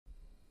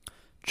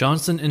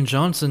Johnson &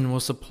 Johnson will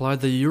supply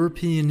the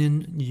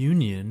European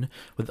Union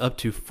with up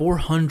to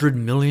 400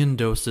 million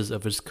doses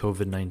of its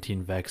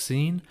COVID-19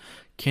 vaccine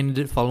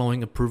candidate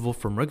following approval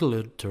from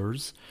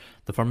regulators,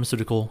 the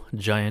pharmaceutical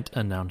giant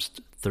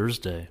announced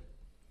Thursday.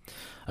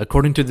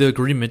 According to the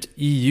agreement,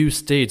 EU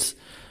states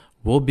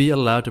will be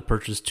allowed to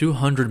purchase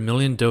 200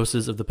 million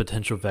doses of the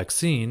potential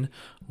vaccine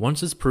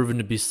once it's proven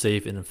to be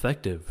safe and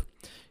effective.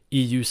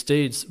 EU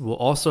states will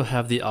also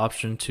have the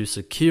option to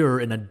secure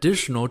an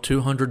additional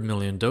 200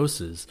 million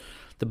doses.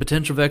 The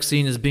potential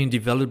vaccine is being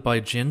developed by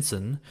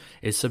Janssen,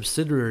 a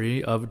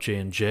subsidiary of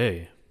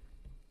J&J.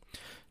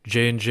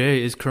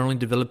 J&J is currently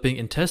developing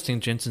and testing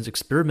Janssen's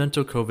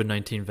experimental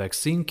COVID-19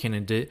 vaccine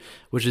candidate,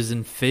 which is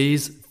in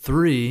Phase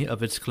 3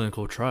 of its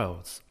clinical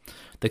trials.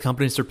 The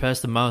company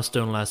surpassed the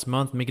milestone last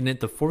month, making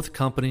it the fourth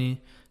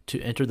company to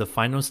enter the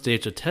final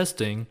stage of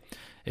testing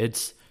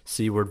its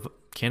C-word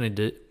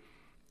candidate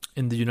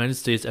in the United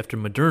States after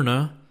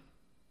Moderna,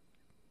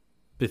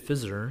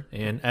 Pfizer,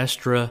 and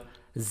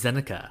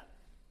AstraZeneca.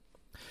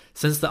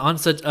 Since the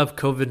onset of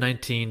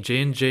COVID-19,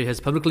 J&J has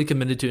publicly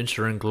committed to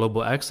ensuring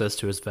global access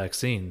to its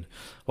vaccine.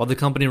 While the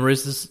company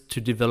races to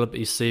develop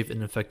a safe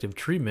and effective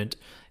treatment,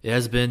 it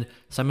has been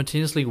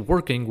simultaneously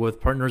working with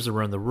partners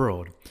around the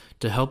world.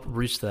 To help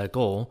reach that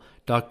goal,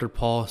 Dr.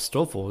 Paul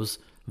Stoffels,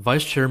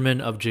 vice chairman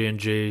of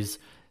J&J's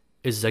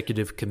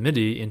executive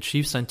committee and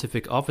chief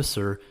scientific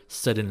officer,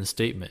 said in a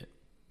statement.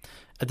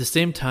 At the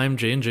same time,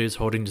 J&J is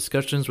holding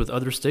discussions with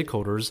other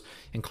stakeholders,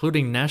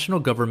 including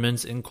national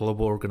governments and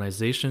global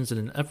organizations, in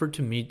an effort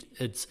to meet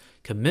its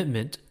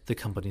commitment, the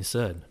company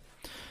said.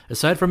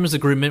 Aside from its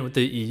agreement with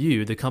the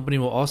EU, the company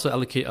will also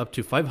allocate up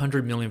to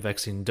 500 million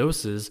vaccine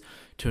doses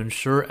to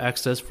ensure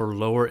access for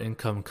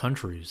lower-income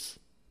countries.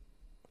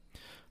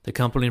 The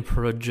company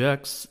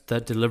projects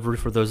that delivery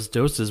for those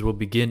doses will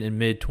begin in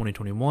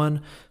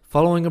mid-2021,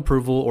 following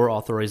approval or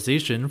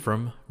authorization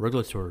from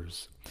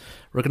regulators.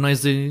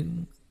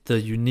 Recognizing the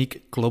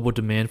unique global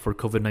demand for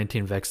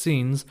COVID-19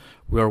 vaccines,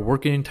 we are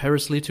working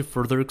tirelessly to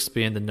further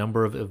expand the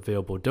number of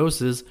available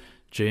doses,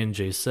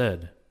 J&J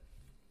said.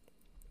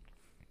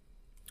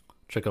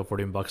 Check out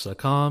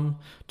 40inbox.com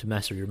to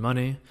master your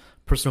money.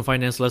 Personal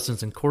finance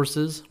lessons and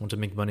courses. Want to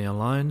make money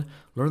online?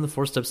 Learn the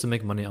 4 steps to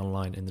make money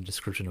online in the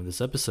description of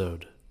this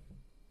episode.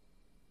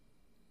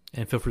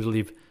 And feel free to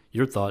leave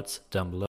your thoughts down below.